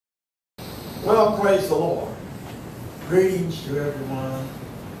Well, praise the Lord. Greetings to everyone.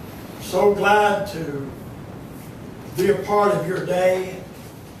 So glad to be a part of your day,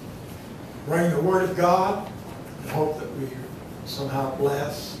 bring the Word of God, and hope that we somehow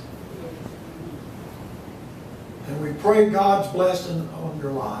bless. And we pray God's blessing on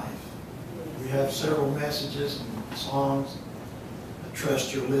your life. We have several messages and songs. I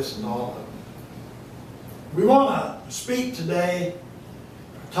trust you'll listen to all of them. We want to speak today.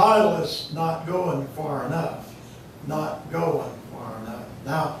 The title is Not Going Far Enough. Not going far enough.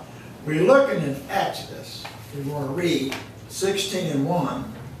 Now, we're looking in Exodus. We want to read 16:1.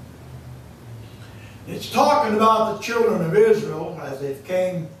 It's talking about the children of Israel as they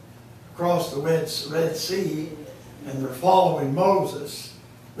came across the Red Sea and they're following Moses.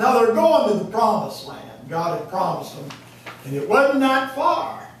 Now they're going to the promised land. God had promised them. And it wasn't that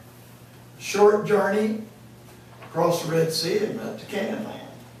far. A short journey across the Red Sea and went to Canaan land.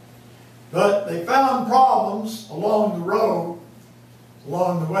 But they found problems along the road,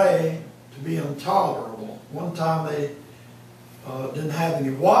 along the way, to be intolerable. One time they didn't have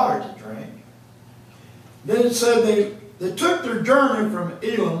any water to drink. Then it said they took their journey from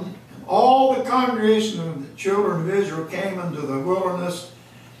Elim, and all the congregation of the children of Israel came into the wilderness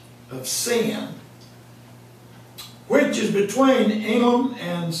of Sin, which is between Elim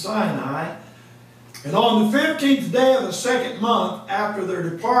and Sinai. And on the 15th day of the second month, after their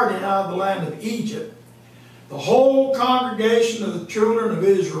departing out of the land of Egypt, the whole congregation of the children of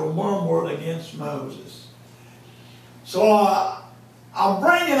Israel murmured against Moses. So I'm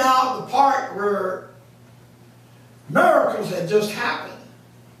bringing out the part where miracles had just happened.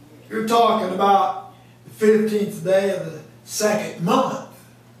 You're talking about the 15th day of the second month,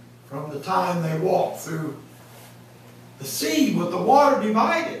 from the time they walked through the sea with the water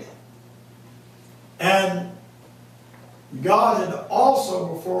divided. And God had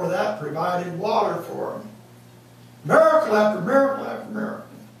also, before that, provided water for them. Miracle after miracle after miracle.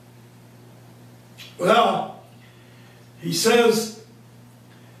 Well, he says,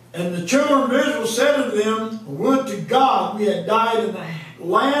 and the children of Israel said unto them, would to God we had died in the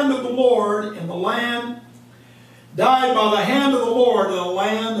land of the Lord, in the land, died by the hand of the Lord in the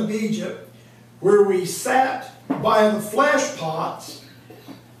land of Egypt, where we sat by the flesh pots,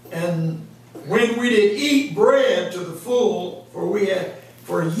 and when we did eat bread to the full, for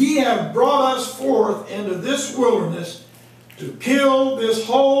ye have brought us forth into this wilderness to kill this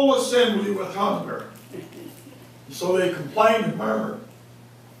whole assembly with hunger. So they complained and murmured.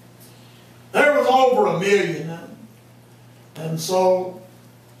 There was over 1 million. And so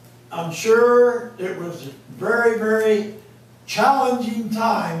I'm sure it was a very, very challenging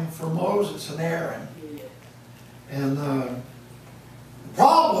time for Moses and Aaron. And the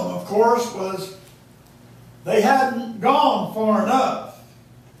problem, of course, was they hadn't gone far enough.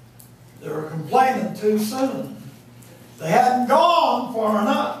 They were complaining too soon. They hadn't gone far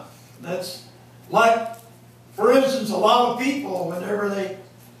enough. That's like, for instance, a lot of people, whenever they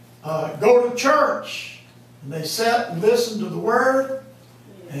go to church, and they sit and listen to the Word,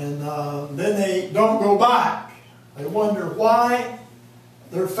 and then they don't go back. They wonder why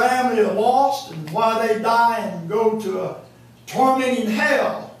their family are lost and why they die and go to a tormenting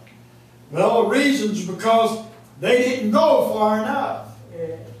hell. Well, the reason's because they didn't go far enough.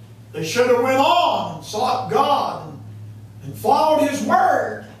 They should have went on and sought God and followed His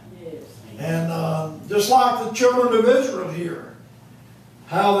Word. And just like the children of Israel here,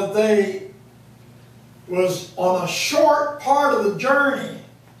 how that they was on a short part of the journey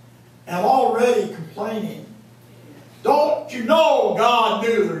and already complaining. Don't you know God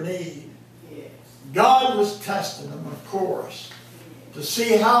knew their need? God was testing them, of course, to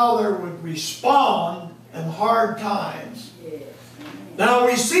see how they would respond in hard times. Now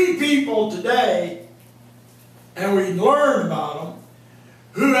we see people today, and we learn about them,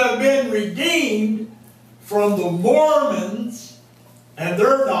 who have been redeemed from the Mormons and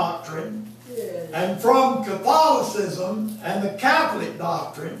their doctrine, and from Catholicism and the Catholic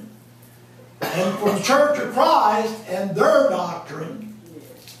doctrine, and from Church of Christ and their doctrine,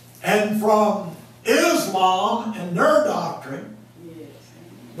 and from Islam and their doctrine.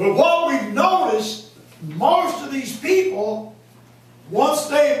 But what we've noticed, most of these people, once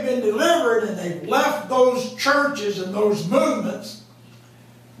they have been delivered and they've left those churches and those movements,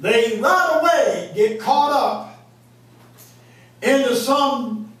 they right away get caught up into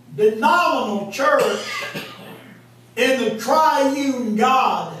some denominational church in the triune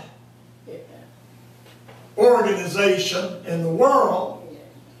God organization in the world.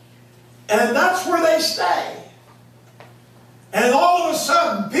 And that's where they stay. And all of a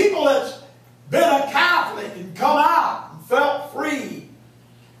sudden, people that's been a Catholic and come out and felt free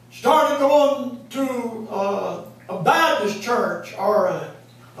started going going to a Baptist church or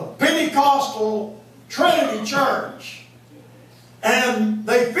a Pentecostal Trinity church, and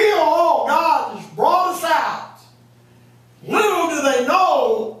they feel, oh, God has brought us out. Little do they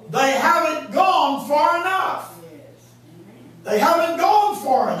know they haven't gone far enough. They haven't gone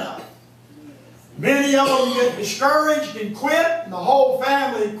far enough. Many of them get discouraged and quit, and the whole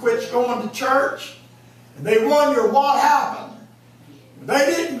family quits going to church. And they wonder what happened. They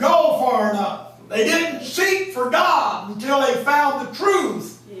didn't go far enough. They didn't seek for God until they found the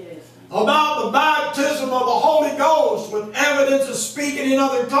truth about the baptism of the Holy Ghost with evidence of speaking in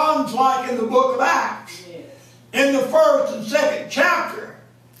other tongues, like in the book of Acts. In the 1st and 2nd chapter,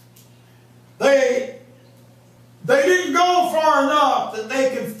 they didn't go far enough that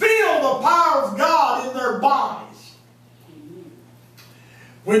they could feel the power of God in their bodies.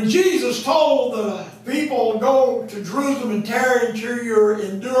 When Jesus told the people, go to Jerusalem and tarry until you're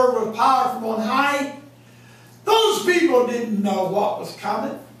endured with power from on high, those people didn't know what was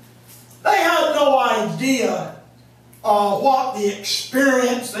coming. They had no idea what the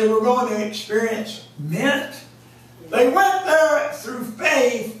experience they were going to experience meant. They went there through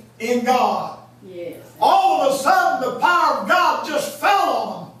faith in God. Yes. All of a sudden, the power of God just fell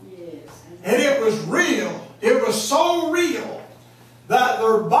on them. Yes. And it was real. It was so real that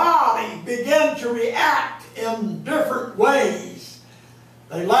their body began to react in different ways.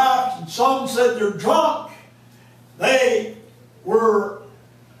 They laughed, and some said they're drunk. They were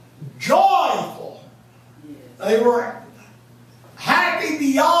joyful. Yes. They were happy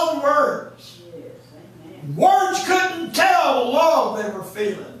beyond words. Words couldn't tell the love they were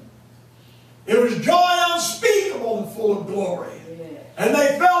feeling. It was joy unspeakable and full of glory. And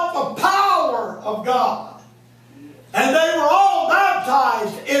they felt the power of God. And they were all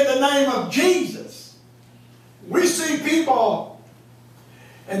baptized in the name of Jesus. We see people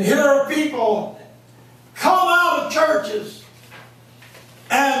and hear people come out of churches,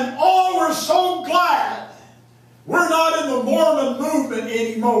 and oh, we're so glad we're not in the Mormon movement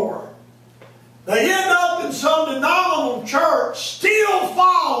anymore. They end up in some denominational church still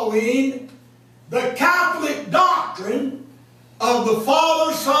following the Catholic doctrine of the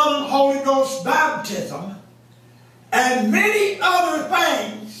Father, Son, and Holy Ghost baptism, and many other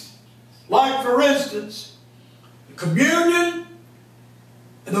things, like, for instance, the communion,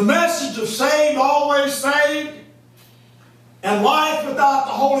 and the message of saved, always saved, and life without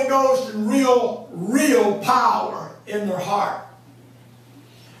the Holy Ghost and real power in their heart.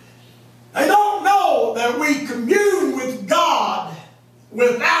 They don't know that we commune with God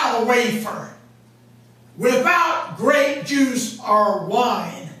without a wafer, without grape juice or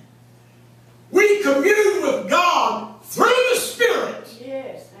wine. We commune with God through the Spirit.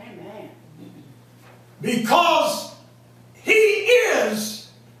 Yes, amen. Because He is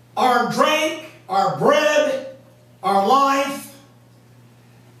our drink, our bread, our life.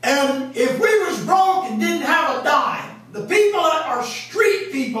 And if we was broke and didn't have a dime, the people that are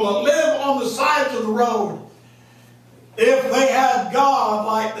street people that live on the sides of the road, if they had God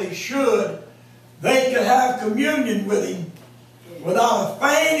like they should, they could have communion with Him without a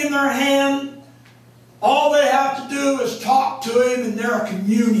thing in their hand. All they have to do is talk to Him, and they're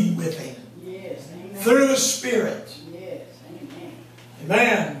communing with Him. Yes, amen. Through the Spirit. Yes, amen.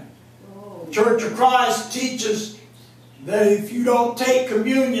 Amen. Oh. The Church of Christ teaches that if you don't take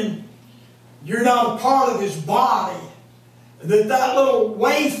communion, you're not a part of His body. That little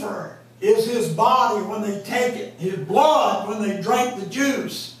wafer is His body when they take it, His blood when they drink the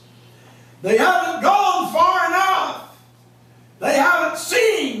juice. They haven't gone far enough. They haven't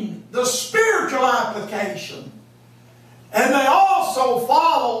seen the spiritual application. And they also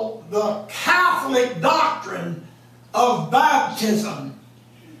follow the Catholic doctrine of baptism.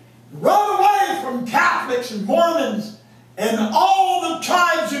 Run away from Catholics and Mormons and all the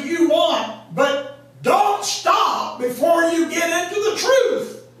tribes if you want, but don't stop before you get into the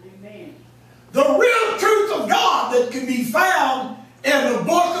truth. Amen. The real truth of God that can be found in the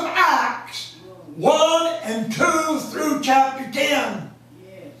book of Acts 1 and 2 through chapter 10.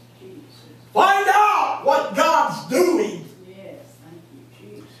 Yes, Jesus. Find out what God's doing. Yes, thank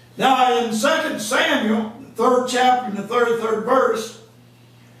you, Jesus. Now in 2 Samuel, the 3rd chapter and the 33rd verse,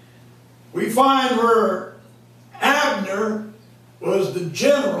 we find where Abner was the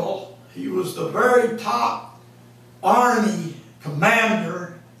general. He was the very top army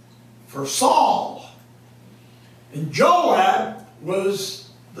commander for Saul. And Joab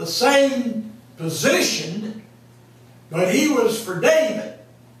was the same position, but he was for David.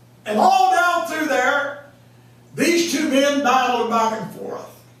 And all down through there, these two men battled back and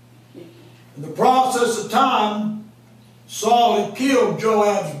forth. In the process of time, Saul had killed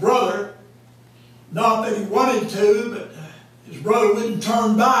Joab's brother, Not that he wanted to, but his brother wouldn't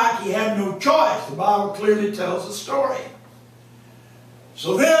turn back. He had no choice. The Bible clearly tells the story.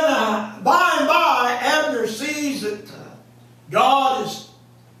 So then, by and by, Abner sees that God is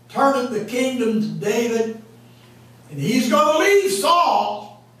turning the kingdom to David, and he's going to leave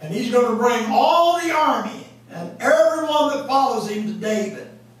Saul, and he's going to bring all the army and everyone that follows him to David.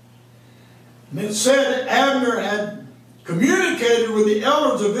 And it said that Abner had communicated with the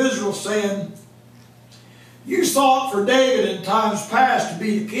elders of Israel, saying, "You sought for David in times past to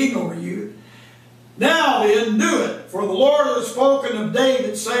be the king over you. Now then, do it. For the Lord has spoken of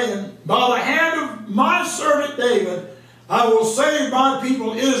David, saying, By the hand of my servant David, I will save my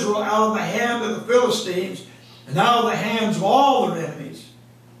people Israel out of the hand of the Philistines and out of the hands of all their enemies."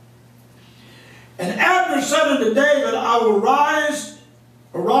 And Abner said unto David, "I will arise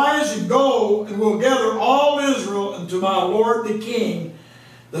and go, and will gather all Israel unto my lord the king,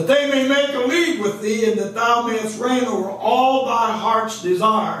 that they may make a league with thee, and that thou mayest reign over all thy heart's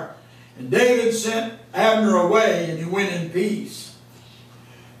desire." And David sent Abner away, and he went in peace.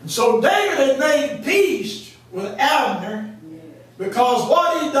 And so David had made peace with Abner, because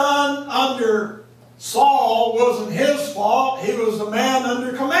what he done under Saul wasn't his fault. He was a man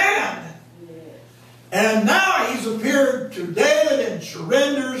under command. And now he's appeared to David and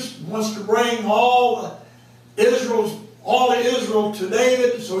surrenders, wants to bring all of Israel to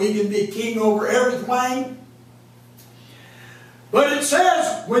David so he can be king over everything. But it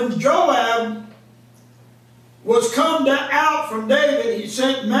says, when Joab was come out from David, he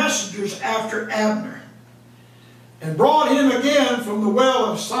sent messengers after Abner, and brought him again from the well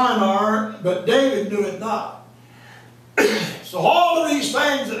of Shinar, but David knew it not. So all of these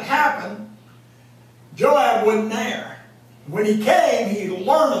things that happened, Joab wasn't there. When he came, he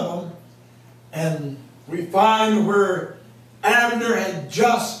learned of them, and we find where Abner had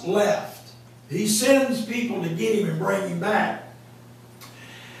just left. He sends people to get him and bring him back.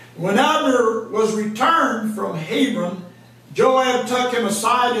 When Abner was returned from Hebron, Joab took him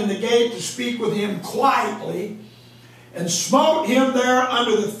aside in the gate to speak with him quietly, and smote him there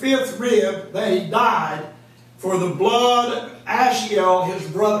under the 5th rib, that he died for the blood of Ashiel his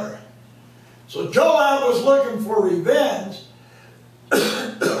brother. So Joab was looking for revenge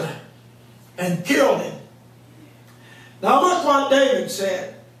and killed him. Now look what David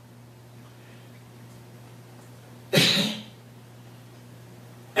said.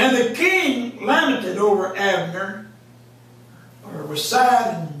 And the king lamented over Abner, or was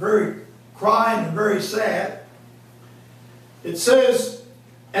sad and very crying and very sad. It says,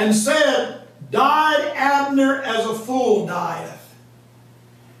 and said, "Died Abner as a fool dieth.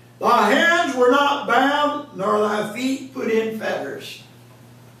 Thy hands were not bound, nor thy feet put in fetters."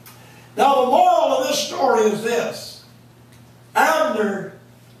 Now the moral of this story is this: Abner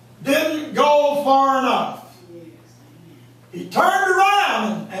didn't go far enough. He turned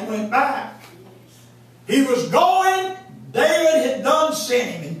around and went back. He was going. David had done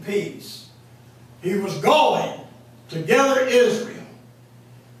sinning in peace. He was going to gather Israel.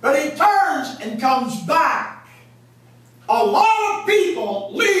 But he turns and comes back. A lot of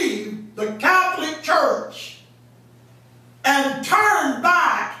people leave the Catholic Church and turn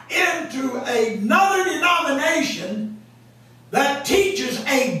back into another denomination that teaches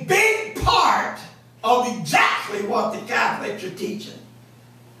a big part of exactly what the Catholics are teaching.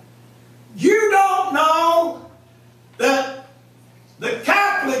 You don't know that the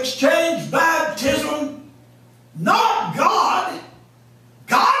Catholics changed baptism, not God.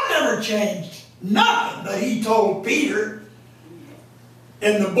 God never changed nothing that he told Peter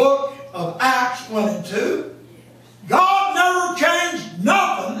in the book of Acts 1 and 2. God never changed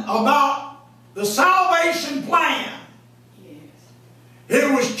nothing about the salvation plan. It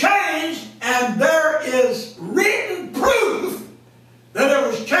was changed, and there is written proof that it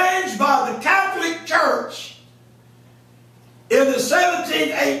was changed by the Catholic Church in the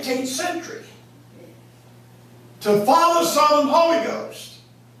 17th, 18th century to Father, Son, and Holy Ghost,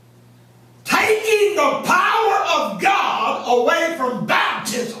 taking the power of God away from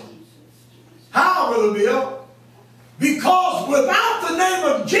baptism. How, Brother Bill? Because without the name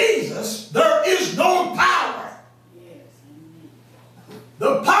of Jesus, there is no power.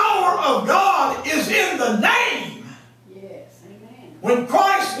 The power of God is in the name. Yes, amen. When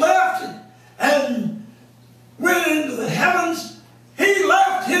Christ left and went into the heavens, he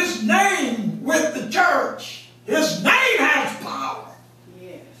left his name with the church. His name has power.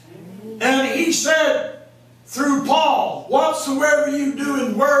 Yes, amen. And he said through Paul, "Whatsoever you do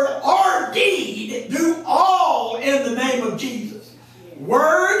in word or deed, do all in the name of Jesus." Yes.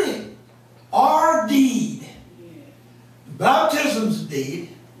 Word or deed. Yes. Baptism's a deed.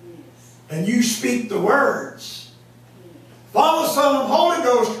 Yes. and you speak the words. Father, Son, and Holy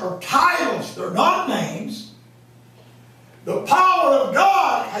Ghost are titles. They're not names. The power of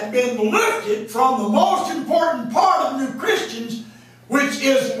God had been lifted from the most important part of new Christians, which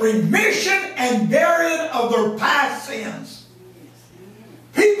is remission and burying of their past sins.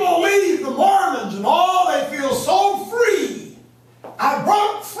 People leave the Mormons and they feel so free. I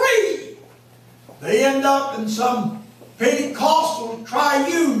broke free. They end up in some Pentecostal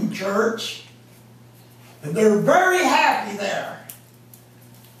triune church, and they're very happy there.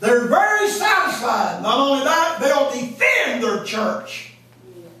 They're very satisfied. Not only that, they'll defend their church,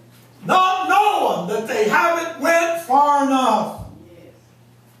 not knowing that they haven't went far enough.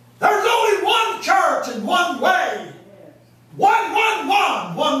 There's only one church and one way.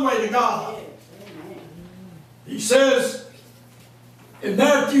 One way to God. He says in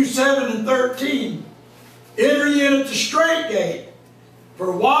Matthew 7:13, enter ye in at the strait gate,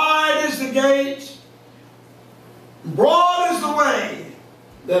 for wide is the gate, broad is the way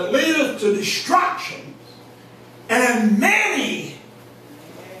that leadeth to destruction, and many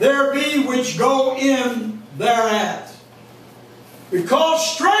there be which go in thereat.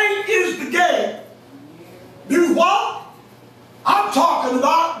 Because strait is the gate. Do what? I'm talking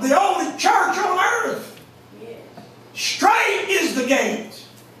about the only church on earth. Straight is the gate.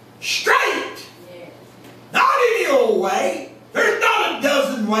 Straight. Not any old way. There's not a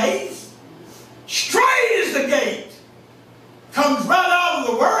dozen ways. Straight is the gate. Comes right out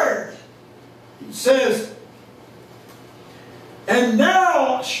of the Word. It says, and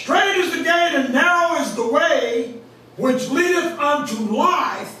narrow, straight is the gate, and narrow is the way which leadeth unto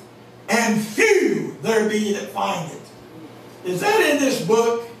life, and few there be that find it. Is that in this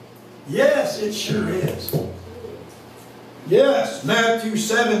book? Yes, it sure is. Yes, Matthew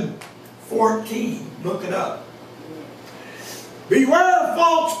 7:14. Look it up. Beware of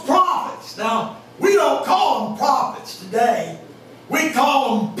false prophets. Now, we don't call them prophets today. We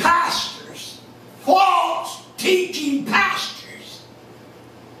call them pastors. False teaching pastors.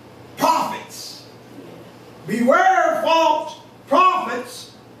 Prophets. Beware of false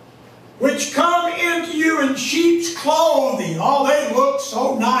prophets, which come into you in sheep's clothing. Oh, they look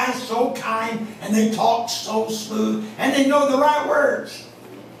so nice, so kind, and they talk so smooth, and they know the right words.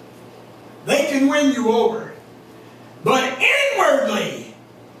 They can win you over. But inwardly,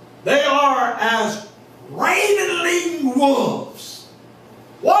 they are as raven-leading wolves.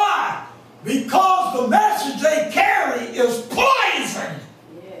 Why? Because the message they carry is poison.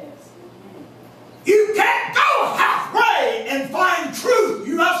 You can't go halfway and find truth.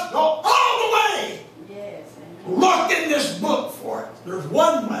 You must go all the way. Look in this book for it. There's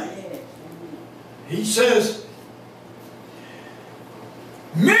one way. He says,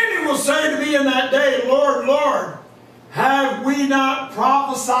 many will say to me in that day, Lord, Lord, have we not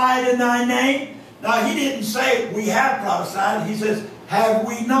prophesied in thy name? Now, he didn't say we have prophesied. He says, have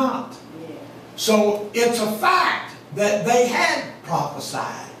we not? So it's a fact that they had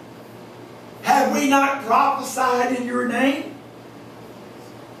prophesied. Have we not prophesied in your name?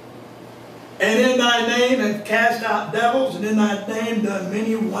 And in thy name have cast out devils, and in thy name done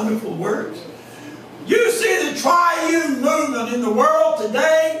many wonderful works. You see the triune movement in the world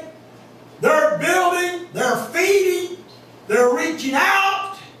today. They're building, they're feeding, they're reaching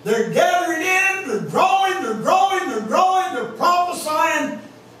out, they're gathering in, they're growing, they're growing, they're growing, they're prophesying.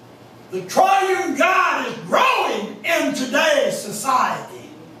 The triune God is growing in today's society.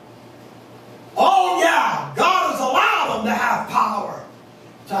 Oh yeah, God has allowed them to have power,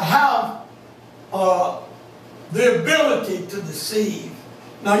 to have the ability to deceive.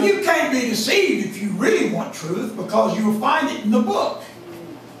 Now you can't be deceived if you really want truth, because you'll find it in the book.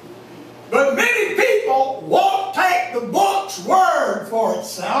 But many people won't take the book's word for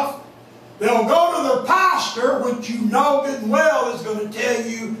itself. They'll go to their pastor, which you know good and well is going to tell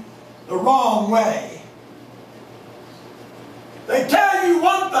you the wrong way. They tell you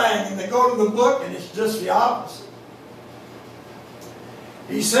one thing and they go to the book and it's just the opposite.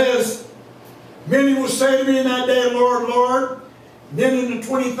 He says, many will say to me in that day, Lord, Lord. And then in the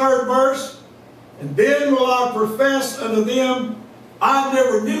 23rd verse, and then will I profess unto them, I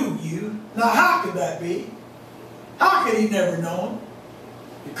never knew you. Now how could that be? How could he never know him?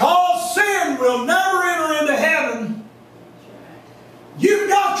 Because sin will never enter into heaven. You've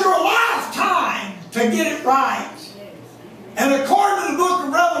got your lifetime to get it right. And according to the book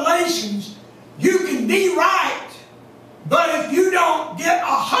of Revelations, you can be right. But if you don't get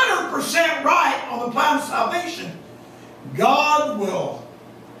 100% right on the plan of salvation, God will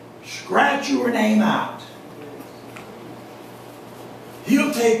scratch your name out.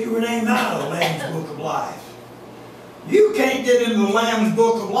 He'll take your name out of the Lamb's Book of Life. You can't get into the Lamb's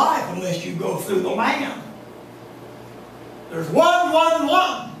Book of Life unless you go through the Lamb. There's one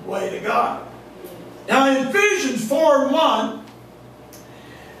way to God. Now in Ephesians 4:1,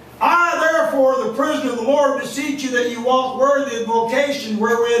 I therefore, the prisoner of the Lord, beseech you that you walk worthy of the vocation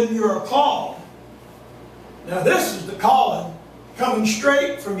wherein you are called. Now this is the calling coming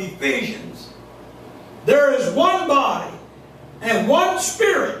straight from Ephesians. There is one body and one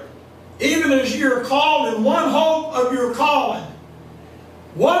Spirit, even as you are called in one hope of your calling.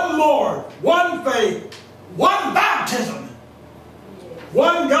 One Lord, one faith, one baptism,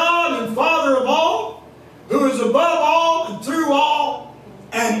 one God and Father of all, who is above all and through all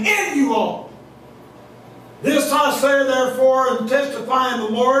and in you all. This I say therefore, and testify in the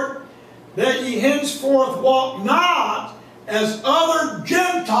Lord, that ye henceforth walk not as other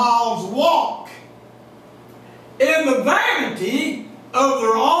Gentiles walk, in the vanity of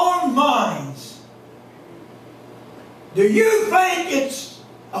their own minds. Do you think it's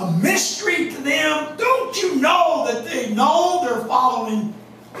a mystery to them? Don't you know that they know they're following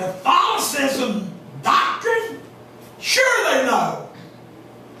Catholicism doctrine? Sure they know.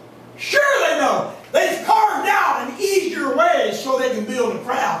 Sure they know. They've carved out an easier way so they can build a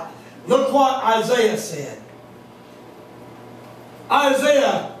crowd. Look what Isaiah said.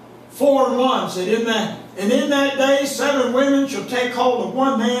 Isaiah 4:1 said, in that day 7 women shall take hold of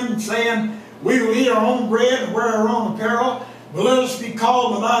one man, saying, we will eat our own bread and wear our own apparel, but let us be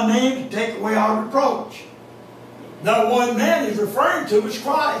called by thy name to take away our reproach. That one man he's referring to is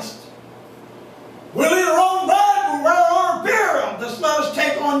Christ. We'll eat our own bread, we'll wear our own apparel. Just let us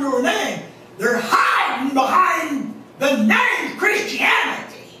take on your name. They're hiding behind the name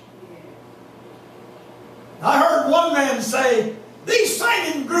Christianity. I heard one man say, these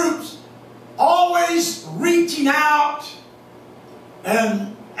singing groups always reaching out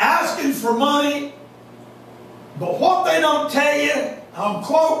and asking for money, but what they don't tell you, I'm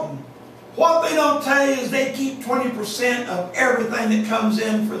quoting, what they don't tell you is they keep 20% of everything that comes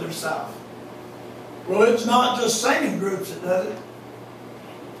in for themselves. Well, it's not just singing groups that does it.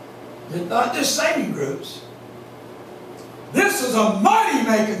 It's not just singing groups. This is a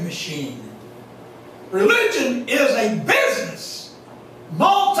money-making machine. Religion is a business,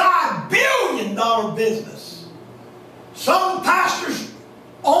 multi-billion-dollar business. Some pastors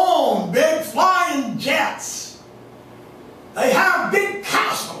own big flying jets. They have big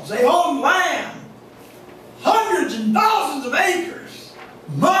castles. They own land, hundreds and thousands of acres.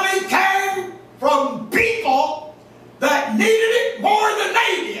 Money came from people that needed it more than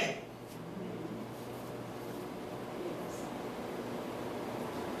they did.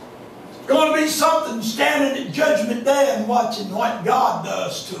 It's going to be something standing at Judgment Day and watching what God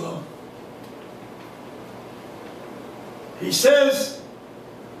does to them. He says,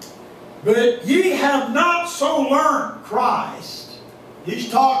 but ye have not so learned Christ. He's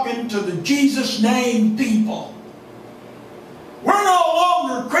talking to the Jesus name people. We're no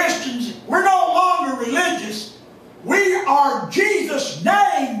longer Christians. We're no longer religious. We are Jesus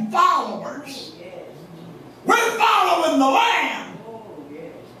name followers. We're following the Lamb.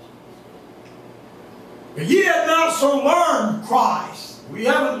 But ye have not so learned Christ. We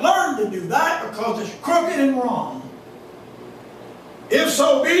haven't learned to do that because it's crooked and wrong. If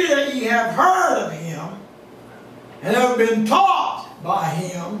so be that ye have heard of him and have been taught by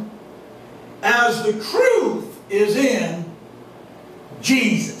him, as the truth is in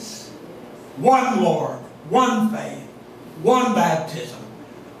Jesus. One Lord, one faith, one baptism,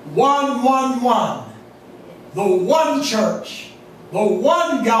 one. The one church, the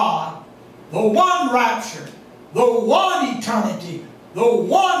one God, the one rapture, the one eternity, the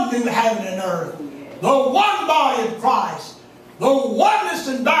one new heaven and earth, the one body of Christ, the oneness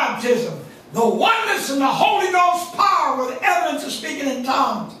in baptism, the oneness in the Holy Ghost power with the evidence of speaking in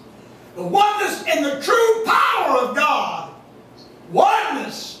tongues, the oneness in the true power of God,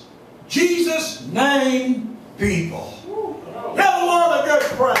 oneness, Jesus name people.